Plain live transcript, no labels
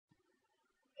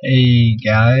Hey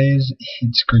guys,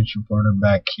 it's Creature Reporter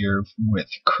back here with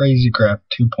Crazycraft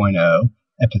 2.0,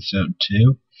 episode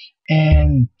 2,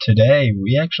 and today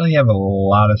we actually have a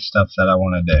lot of stuff that I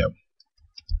want to do.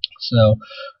 So,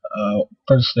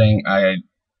 first thing, I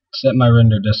set my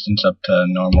render distance up to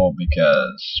normal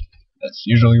because that's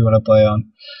usually what I play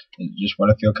on. It's just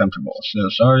what I feel comfortable. So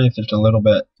sorry if it's a little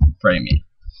bit framey.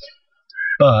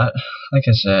 But, like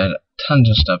I said, tons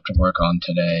of stuff to work on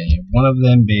today. One of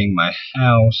them being my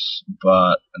house,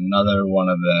 but another one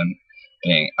of them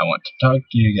being I want to talk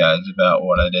to you guys about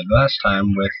what I did last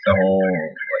time with the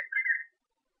whole,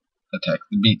 attack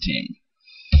the B team.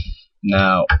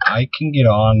 Now, I can get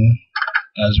on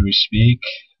as we speak,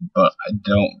 but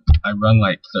I run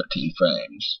like 13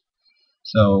 frames.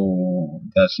 So,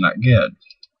 that's not good.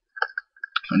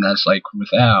 And that's like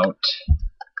without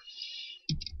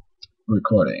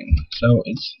recording, so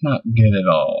it's not good at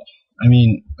all. I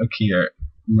mean, look here,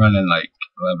 I'm running like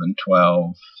 11,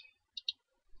 12,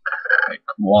 like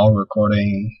while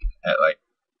recording at like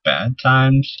bad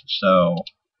times, so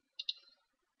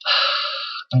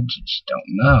I just don't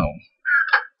know.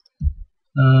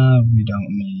 We don't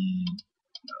need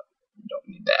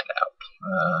that out.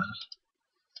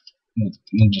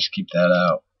 We'll just keep that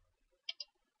out.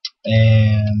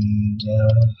 And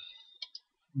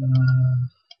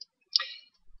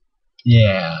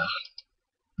yeah,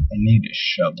 I need a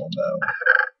shovel though.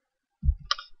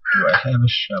 Do I have a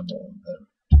shovel?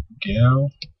 There we go.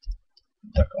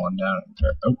 Duck on down.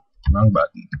 Oh, wrong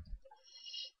button.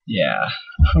 Yeah,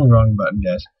 wrong button,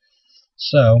 guys.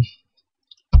 So,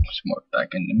 let's morph back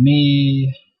into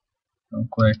me real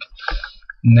quick.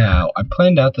 Now, I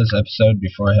planned out this episode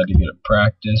before I had to go to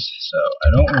practice, so I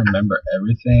don't remember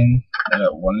everything that I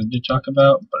wanted to talk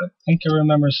about, but I think I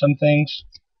remember some things.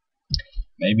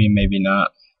 Maybe, maybe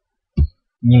not.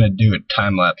 I'm going to do a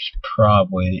time-lapse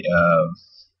probably of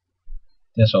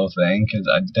this whole thing, because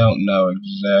I don't know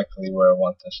exactly where I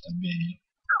want this to be.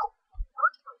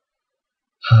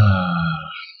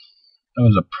 That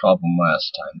was a problem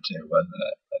last time too, wasn't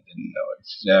it? I didn't know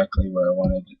exactly where I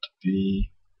wanted it to be.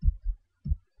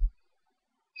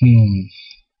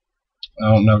 I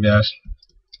don't know, guys.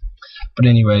 But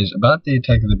anyways, about the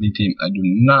attack of the B team, I do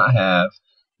not have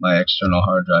my external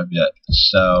hard drive yet,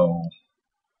 so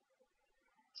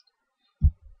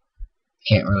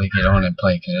can't really get on and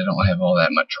play because I don't have all that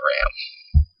much RAM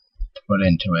to put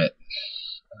into it.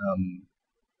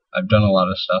 I've done a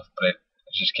lot of stuff, but I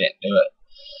just can't do it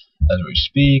as we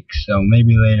speak, so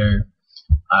maybe later.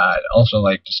 I'd also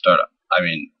like to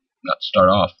not start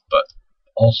off, but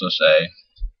also say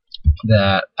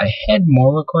that I had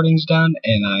more recordings done,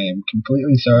 and I am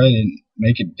completely sorry I didn't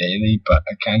make it daily, but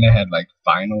I kind of had like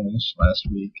finals last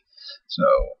week, so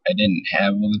I didn't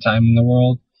have all the time in the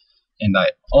world. And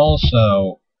I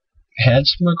also had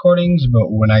some recordings, but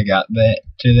when I got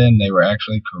to them, they were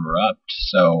actually corrupt,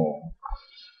 so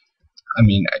I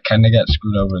mean, I kind of got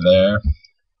screwed over there,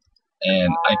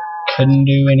 and I couldn't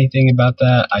do anything about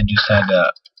that. I just had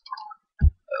to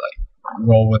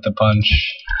roll with the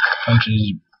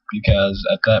punches, because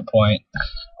at that point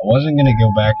I wasn't gonna go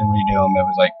back and redo them. It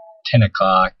was like 10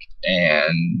 o'clock,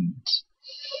 and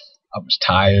I was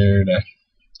tired. I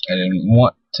didn't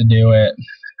want to do it,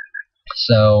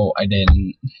 so I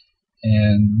didn't.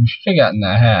 And we should have gotten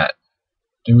that hat.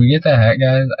 Did we get that hat,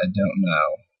 guys? I don't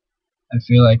know. I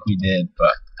feel like we did,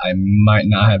 but I might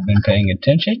not have been paying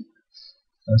attention.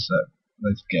 Let's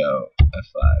go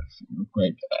F5 real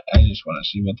quick. I just want to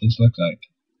see what this looks like.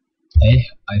 Hey,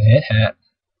 I hit hat.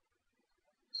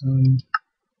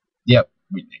 Yep,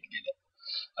 we did get it.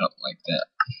 I don't like that.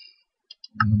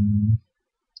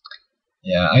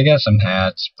 Yeah, I got some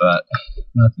hats, but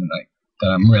nothing like that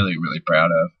I'm really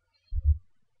proud of.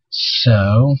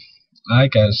 So,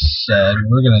 like I said,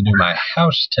 we're gonna do my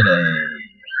house today.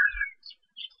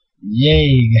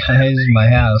 Yay, guys, my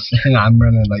house. And I'm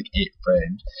running like 8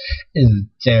 frames. This is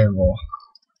terrible.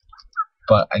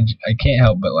 But I can't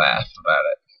help but laugh about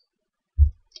it.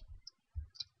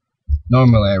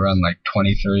 Normally I run like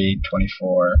 23,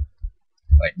 24,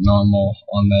 like normal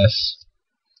on this.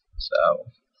 So,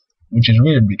 which is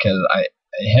weird because I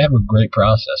have a great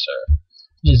processor.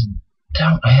 Just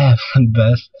don't have the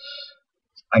best,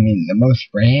 the most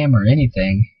RAM or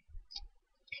anything.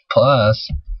 Plus,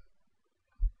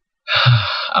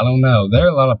 I don't know. There are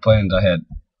a lot of plans I had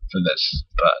for this,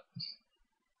 but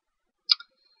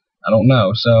I don't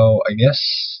know. So I guess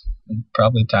it's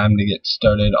probably time to get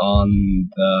started on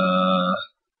the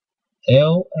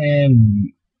hill,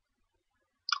 and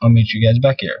I'll meet you guys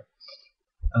back here.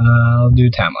 I'll do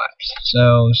time lapse.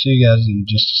 So see you guys in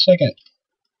just a second.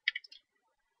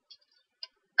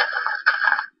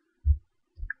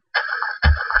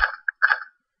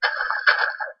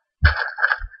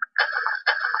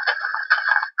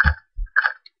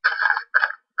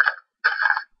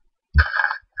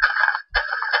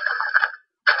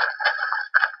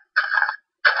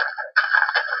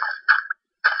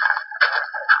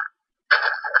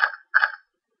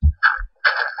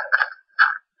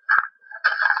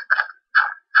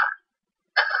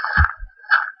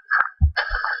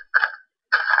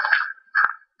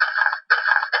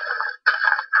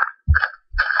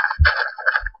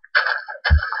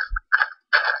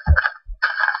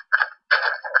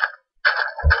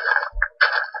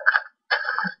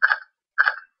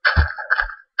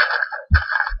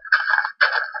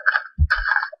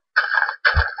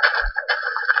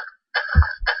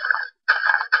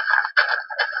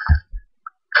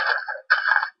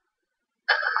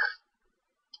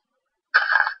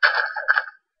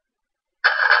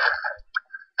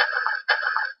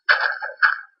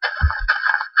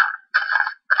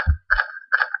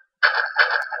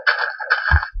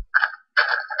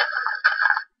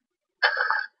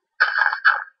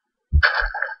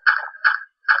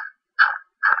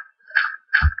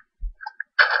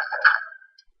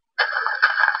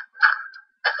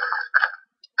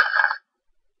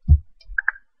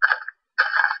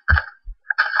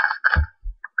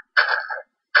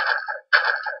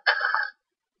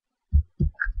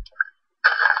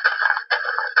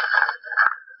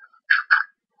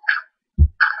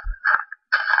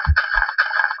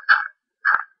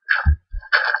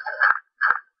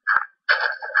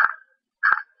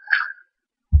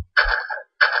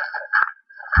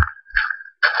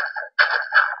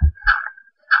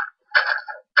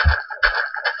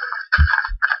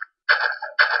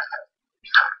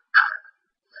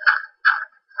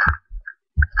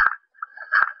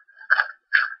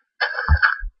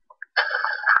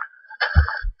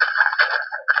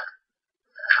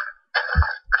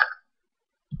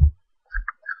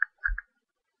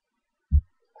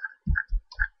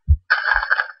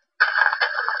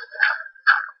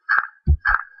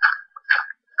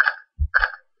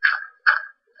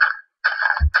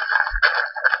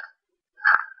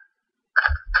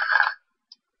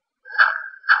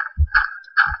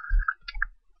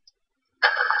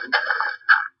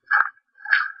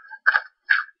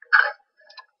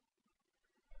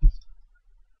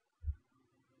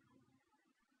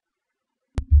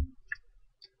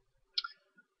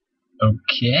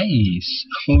 Okay,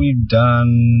 so we've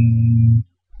done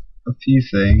a few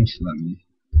things. Let me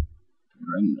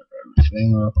render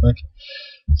everything real quick.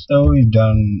 So we've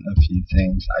done a few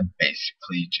things. I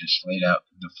basically just laid out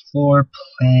the floor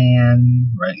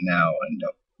plan right now, and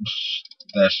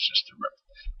that's just a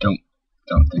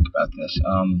don't think about this.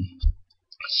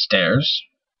 Stairs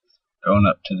going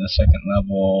up to the second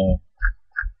level,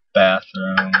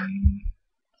 bathroom,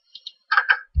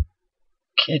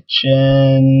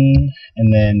 kitchen,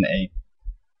 and then a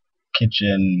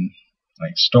kitchen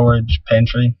like storage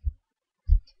pantry,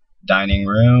 dining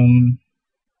room,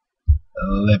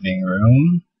 living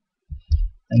room,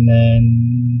 and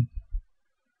then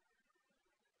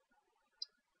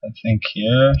I think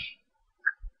here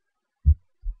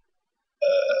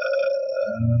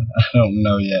I don't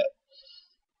know yet.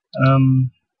 I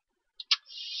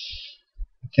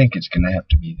think it's gonna have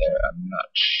to be there. I'm not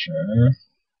sure.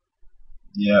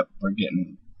 Yep, we're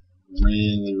getting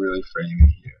really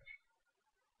framey here.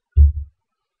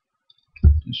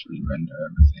 Just re-render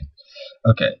everything.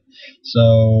 Okay,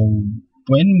 so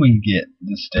when we get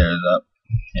the stairs up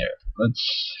here,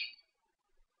 let's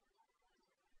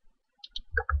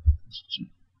just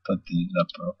put these up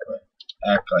real quick.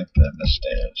 Act like they're the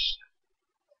stairs.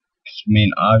 I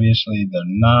mean, obviously they're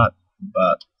not,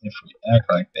 but if we act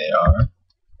like they are,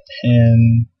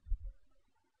 and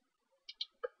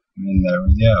I mean, there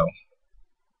we go.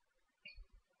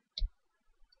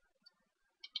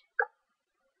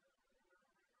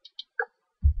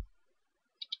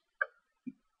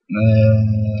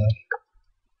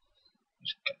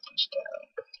 Just cut this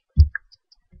down.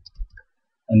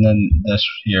 And then this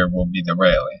here will be the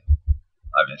railing,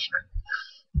 obviously.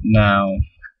 Now,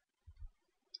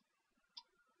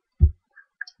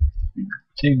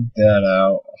 dig that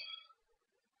out.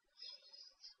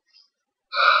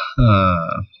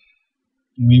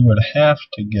 We would have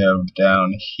to go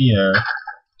down here.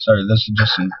 Sorry, this is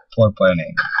just some floor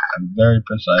planning. I'm very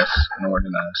precise and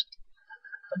organized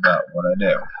about what I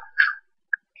do.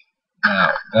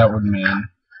 Now, that would mean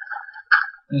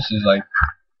this is like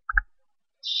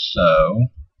so.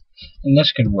 And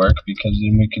this could work because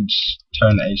then we could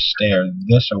turn a stair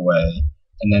this away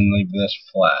and then leave this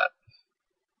flat.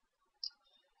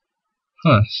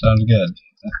 Sounds good.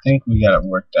 I think we got it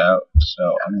worked out,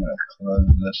 so I'm going to close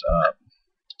this up.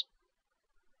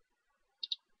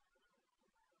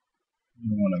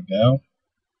 You want to go?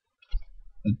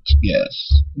 Let's guess.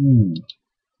 Ooh.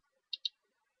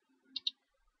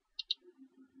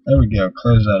 There we go.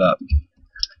 Close that up.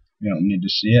 We don't need to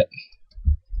see it.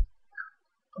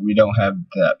 But we don't have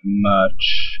that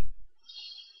much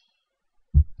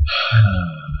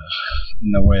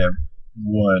in the way of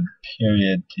wood,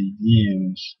 period, to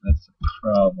use. That's the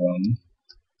problem.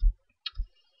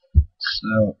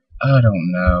 So, I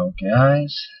don't know,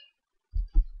 guys.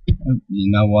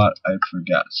 You know what? I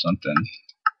forgot something.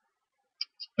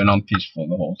 It's been on peaceful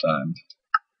the whole time.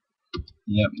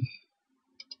 Yep.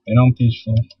 Been on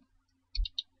peaceful.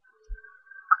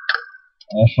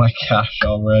 Oh my gosh,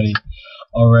 already,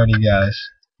 guys.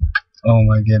 Oh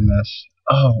my goodness.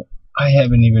 Oh, I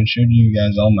haven't even showed you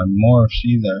guys all my morphs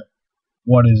either.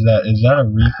 What is that? Is that a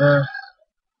Reaper?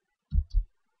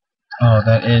 Oh,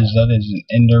 that is an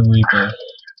Ender Reaper.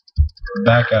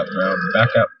 Back up, bro.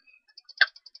 Back up.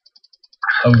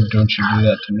 Oh, don't you do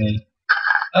that to me.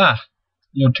 Ah!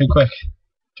 You're too quick.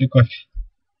 Too quick.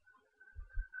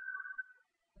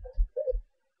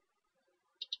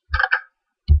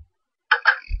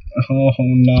 Oh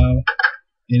no.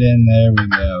 Get in. There we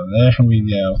go. There we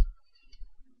go.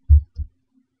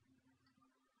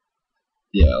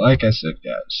 Yeah, like I said,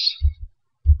 guys.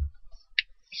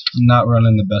 I'm not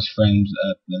running the best frames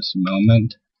at this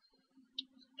moment.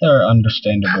 There are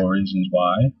understandable reasons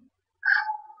why.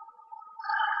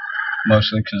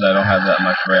 Mostly because I don't have that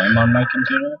much RAM on my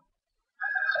computer.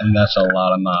 And that's a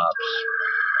lot of mobs.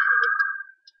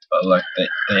 But look, they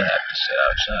have to sit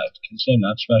outside because they're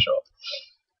not special.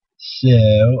 So,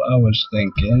 I was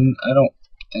thinking, I don't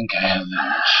think I have that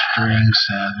much string,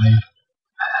 sadly.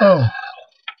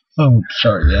 Oh,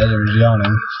 sorry guys, I was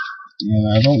yawning.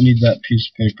 And I don't need that piece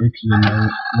of paper because I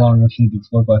no longer need the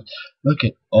floor plan. Look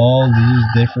at all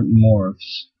these different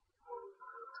morphs.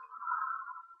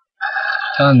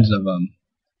 Tons of them.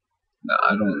 No, I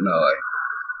don't know, like,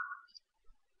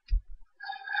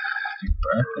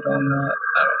 bracket on that?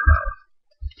 I don't know.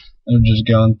 I'm just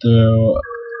going through.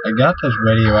 I got this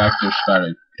radioactive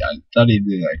spider. I thought he'd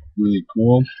be like really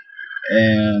cool,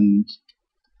 and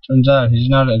turns out he's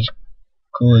not as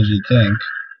cool as you think.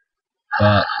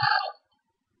 But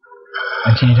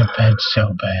I need a bed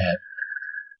so bad.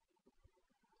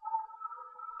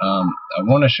 I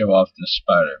want to show off this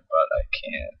spider, but I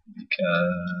can't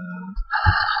because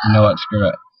you know what? Screw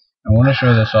it. I want to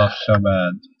show this off so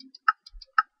bad,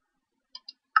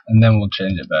 and then we'll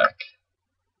change it back.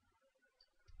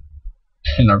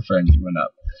 And our frenzy went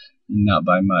up, not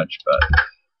by much, but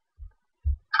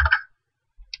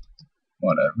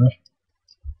whatever.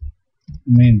 I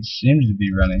mean, it seems to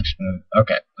be running smooth.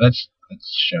 Okay, let's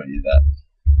show you that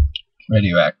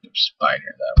radioactive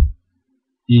spider though.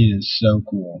 He is so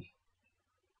cool.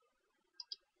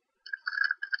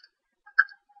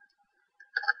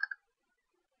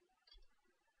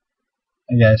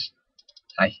 Hey guys.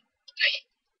 Hi.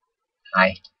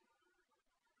 Hi.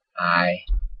 Hi.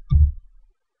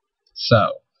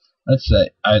 So, let's say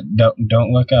I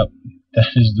don't look up. That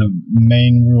is the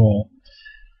main rule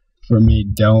for me.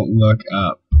 Don't look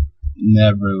up.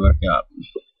 Never look up.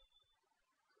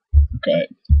 Okay.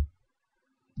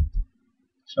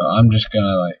 So I'm just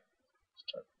gonna like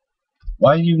start.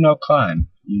 Why you no climb?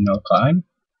 You no climb?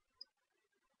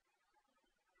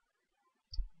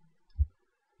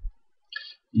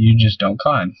 You just don't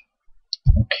climb.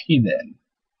 Okay then.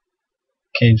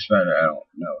 Cave spider, I don't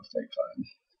know if they climb.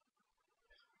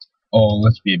 Oh,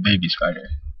 let's be a baby spider.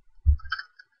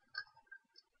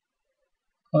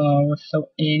 Oh, we're so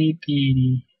itty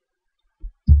bitty.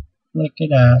 Look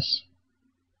at us.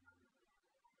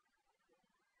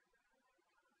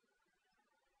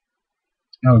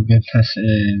 Oh goodness, it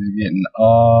is getting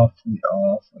awfully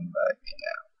baggy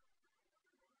now.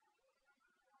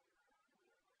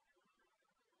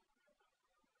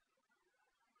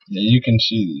 Yeah, you can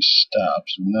see these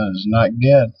stops, and that is not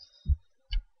good.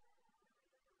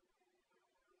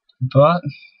 But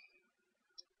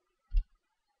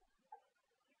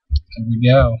there we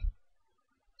go.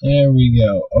 There we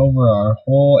go. Over our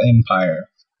whole empire.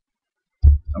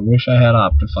 I wish I had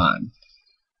Optifine.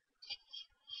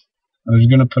 I was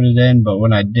gonna put it in, but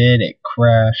when I did, it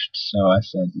crashed, so I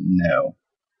said no.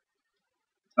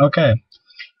 Okay,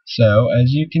 so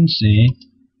as you can see,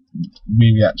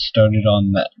 we got started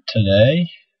on that today,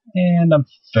 and I'm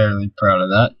fairly proud of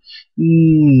that.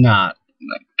 Not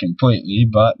like completely,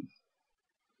 but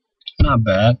not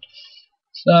bad.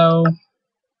 So,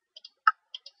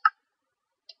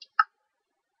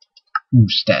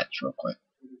 stats real quick.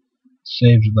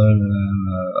 Saves loaded,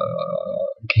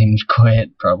 games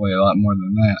quit, probably a lot more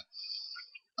than that.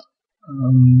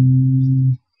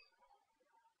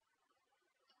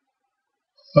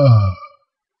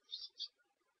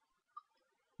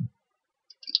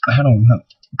 I don't know.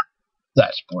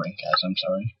 That's boring, guys, I'm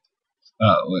sorry.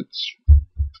 Let's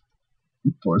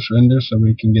force render so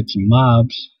we can get some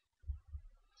mobs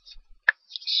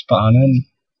spawning.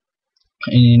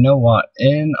 And you know what?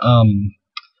 In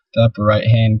the upper right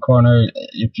hand corner,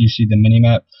 if you see the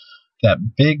minimap,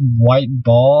 that big white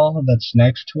ball that's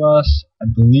next to us, I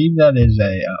believe that is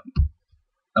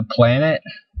a planet,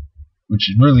 which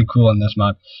is really cool in this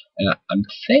mod. And I'm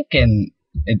thinking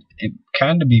it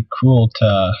kind of be cool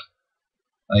to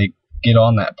like get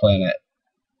on that planet.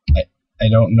 I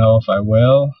don't know if I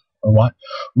will or what.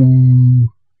 Ooh.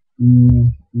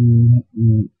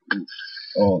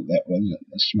 Oh, that wasn't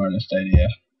the smartest idea.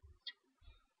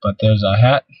 But there's a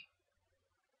hat.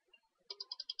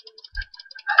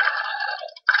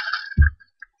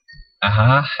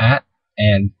 Aha, hat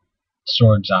and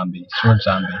sword zombie. Sword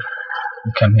zombie.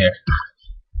 You come here.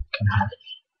 Come here.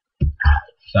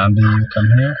 Zombie, you come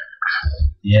here.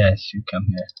 Yes, you come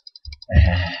here.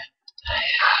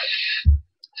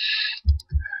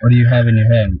 What do you have in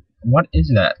your head? What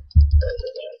is that?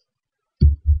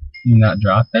 You not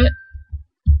drop it?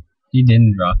 He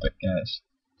didn't drop it, guys.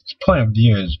 His point of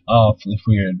view is awfully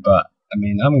weird, but I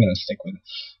mean, I'm gonna stick with it.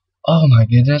 Oh my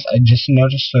goodness, I just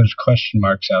noticed those question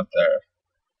marks out there.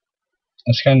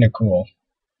 That's kinda cool.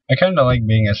 I kinda like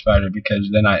being a spider because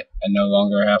then I no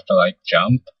longer have to like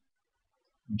jump,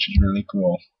 which is really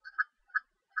cool.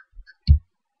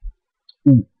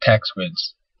 Ooh, tax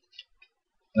squids.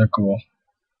 They're cool.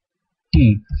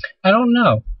 I don't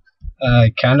know.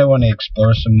 I kinda wanna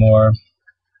explore some more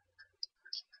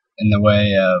in the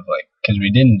way of like, because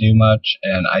we didn't do much,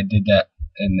 and I did that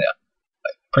in the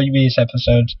previous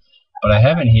episodes, but I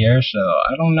haven't here, so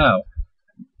I don't know.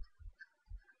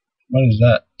 What is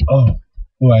that? Oh,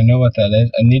 I know what that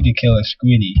is. I need to kill a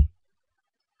squiddy.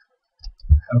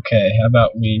 Okay, how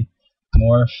about we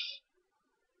morph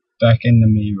back into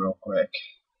me real quick.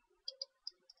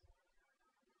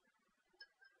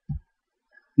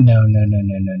 No.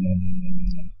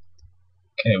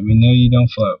 Okay, we know you don't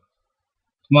float.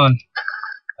 Come on.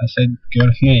 I said go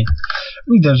to me.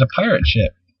 Ooh, there's a pirate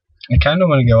ship. I kind of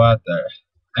want to go out there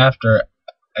after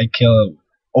I kill.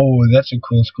 Oh, that's a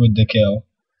cool squid to kill.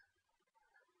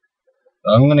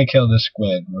 So I'm gonna kill this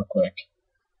squid real quick.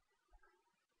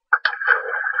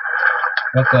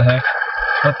 What the heck?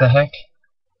 What the heck?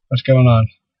 What's going on?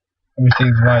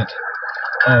 Everything's white.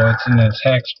 Oh, it's an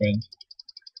attack squid.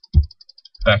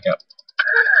 Back up.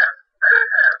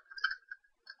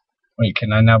 Wait,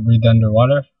 can I now breathe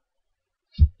underwater?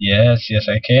 Yes, yes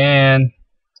I can.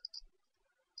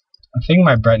 I think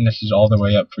my brightness is all the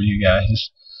way up for you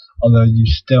guys, although you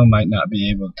still might not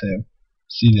be able to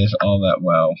see this all that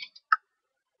well.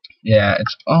 Yeah,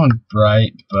 it's on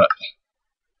bright, but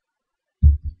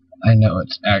I know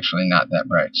it's actually not that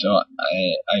bright, so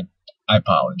I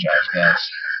apologize, guys.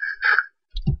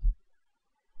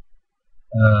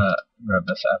 Grab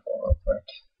this apple real quick.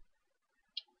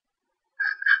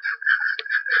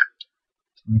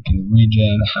 We can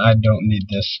regen. I don't need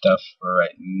this stuff for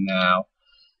right now.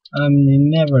 You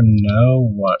never know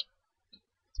what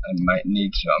I might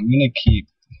need, so I'm gonna keep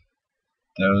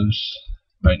those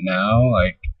right now,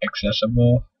 like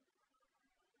accessible,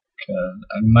 because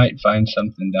I might find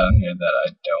something down here that I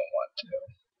don't want to.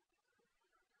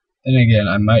 Then again,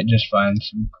 I might just find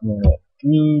some cool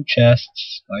blue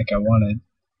chests like I wanted.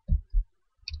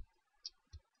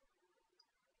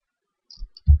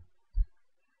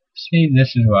 See,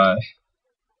 this is why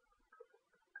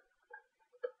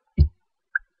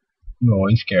you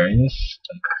always carry this,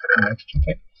 like an extra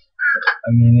pick.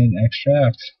 An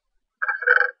extract.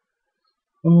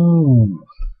 Ooh.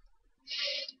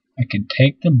 I could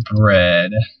take the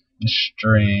bread, the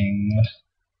string.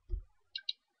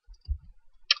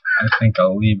 I think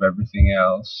I'll leave everything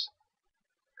else,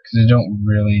 because I don't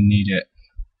really need it.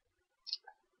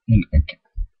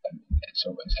 It's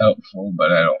always helpful,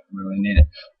 but I don't really need it.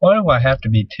 Why do I have to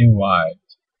be too wide?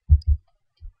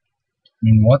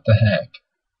 What the heck?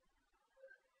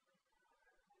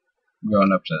 I'm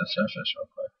going up to the surface real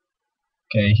quick.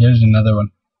 Okay, here's another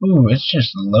one. Ooh, it's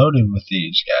just loaded with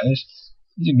these, guys.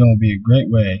 This is going to be a great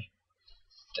way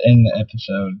to end the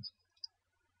episode.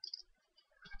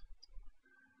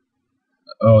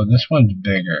 Oh, this one's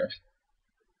bigger.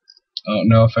 I don't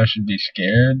know if I should be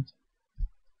scared.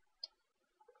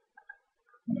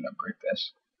 I'm gonna break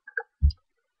this.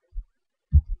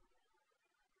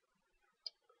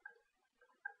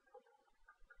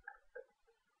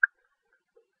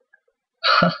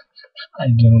 I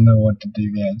don't know what to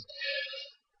do, guys.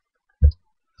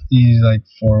 He's like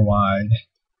 4 wide.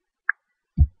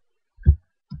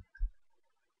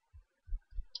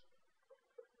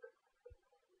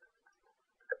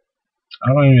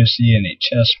 I don't even see any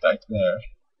chests back there.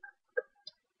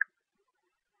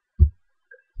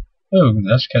 Oh,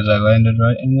 that's because I landed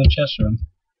right in the chest room.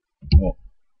 Well,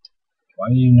 why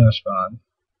do you no spawn?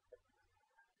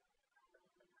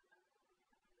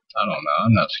 I don't know.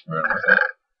 I'm not screwing with it.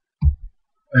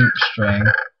 Oh, string.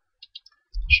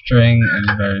 String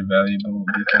is very valuable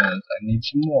because I need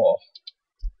some wool.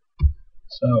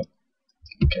 So,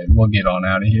 okay, we'll get on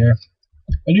out of here.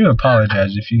 I do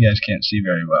apologize if you guys can't see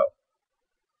very well.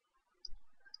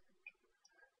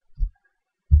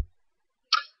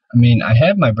 I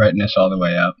have my brightness all the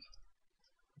way up,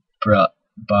 but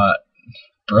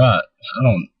I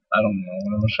don't know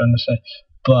what I was trying to say,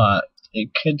 but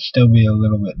it could still be a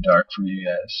little bit dark for you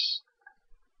guys.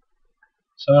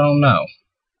 So I don't know.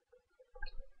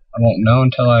 I won't know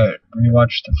until I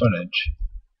rewatch the footage.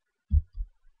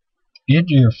 Get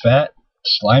your fat,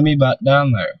 slimy butt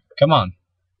down there. Come on.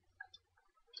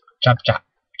 Chop chop,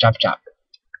 chop chop.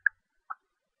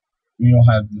 We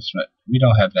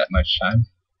don't have that much time.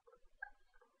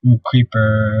 Ooh,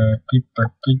 creeper,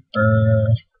 creeper,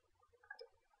 creeper.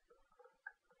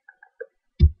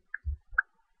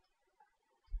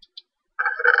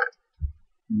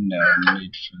 No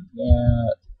need for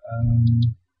that.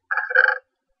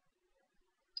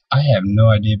 I have no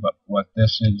idea about what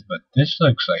this is, but this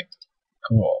looks like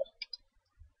cool.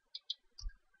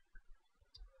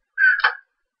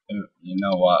 Ooh, you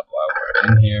know what? While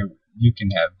we're in here, you can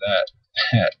have that,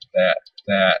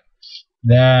 that.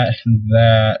 No,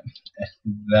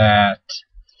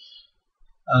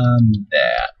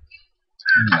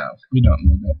 we don't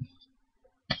need it.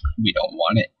 We don't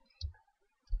want it.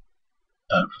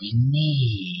 But we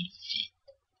need it.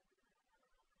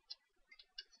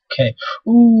 Okay.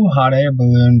 Ooh, hot air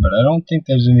balloon, but I don't think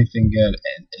there's anything good.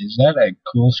 And is that a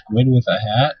cool squid with a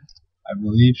hat? I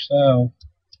believe so.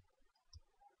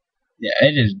 Yeah,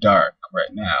 it is dark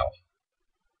right now.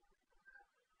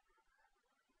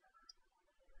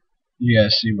 You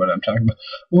guys see what I'm talking about?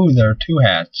 Ooh, there are 2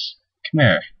 hats. Come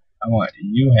here. I want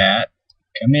you hat.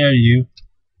 Come here, you.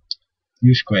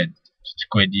 You squid.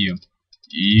 Squid, you.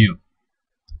 You.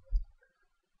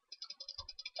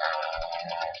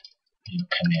 You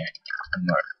come here.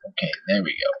 Okay, there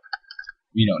we go.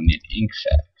 We don't need ink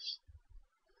sacks.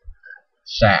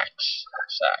 Sacks.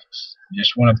 Sacks.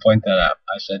 Just want to point that out.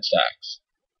 I said sacks.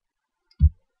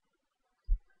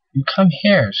 You come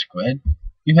here, Squid.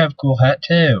 You have cool hat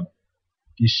too.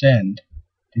 Descend.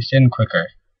 Descend quicker.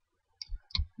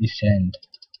 Descend.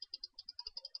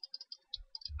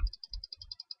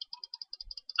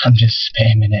 I'm just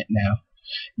spamming it now.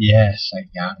 Yes, I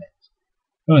got it.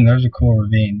 Oh, and there's a cool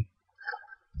ravine.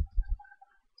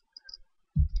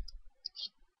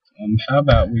 How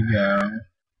about we go...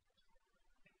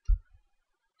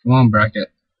 Come on, Bracket.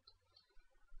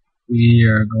 We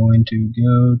are going to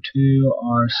go to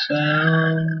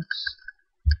ourselves.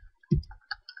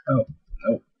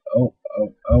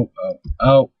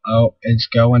 Oh, it's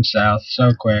going south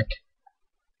so quick.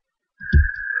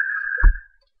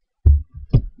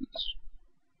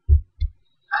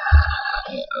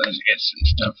 Yeah, let's get some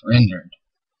stuff rendered.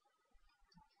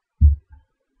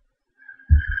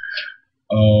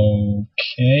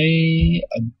 Okay,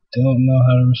 I don't know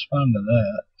how to respond to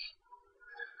that.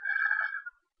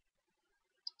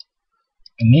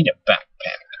 I need a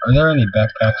backpack. Are there any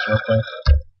backpacks real quick?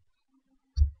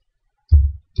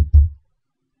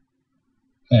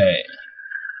 Hey.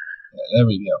 Yeah, there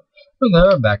we go. Oh,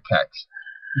 there are backpacks.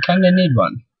 I kinda need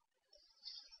one.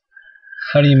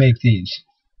 How do you make these?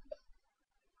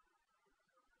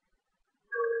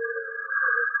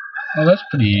 Oh, that's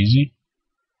pretty easy.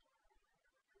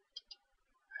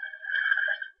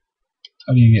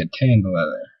 How do you get tanned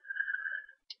leather?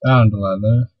 Bound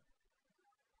leather.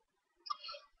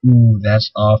 Ooh,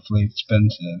 that's awfully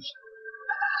expensive.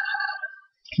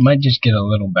 Might just get a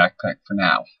little backpack for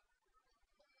now.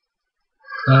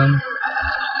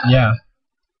 Yeah. I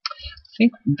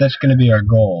think that's gonna be our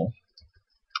goal.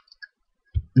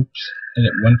 Oops, hit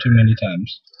it one too many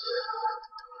times.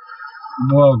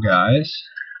 Well, guys,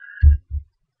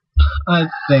 I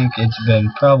think it's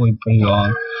been probably pretty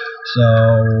long, so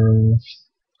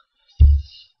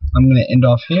I'm gonna end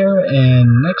off here,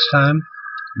 and next time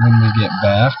when we get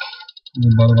back,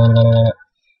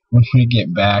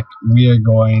 we are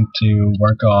going to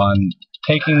work on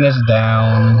taking this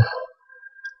down.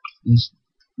 This,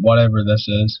 whatever this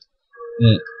is,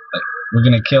 we're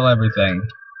gonna kill everything.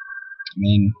 I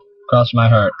mean, cross my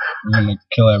heart, we're gonna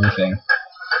kill everything.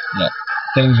 Yeah,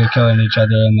 things are killing each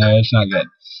other in there. It's not good.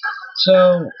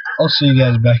 So I'll see you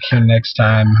guys back here next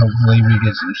time. Hopefully we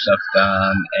get some stuff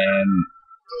done, and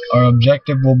our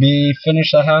objective will be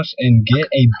finish the house and get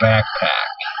a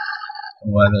backpack.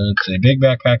 Whether it's a big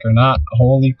backpack or not,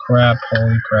 holy crap,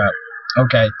 holy crap.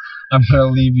 Okay, I'm gonna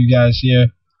leave you guys here.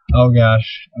 Oh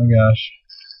gosh, oh gosh.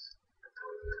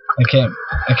 I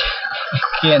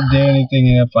can't do anything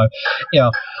in F5. Yeah,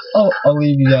 I'll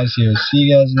leave you guys here. See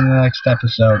you guys in the next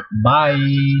episode. Bye.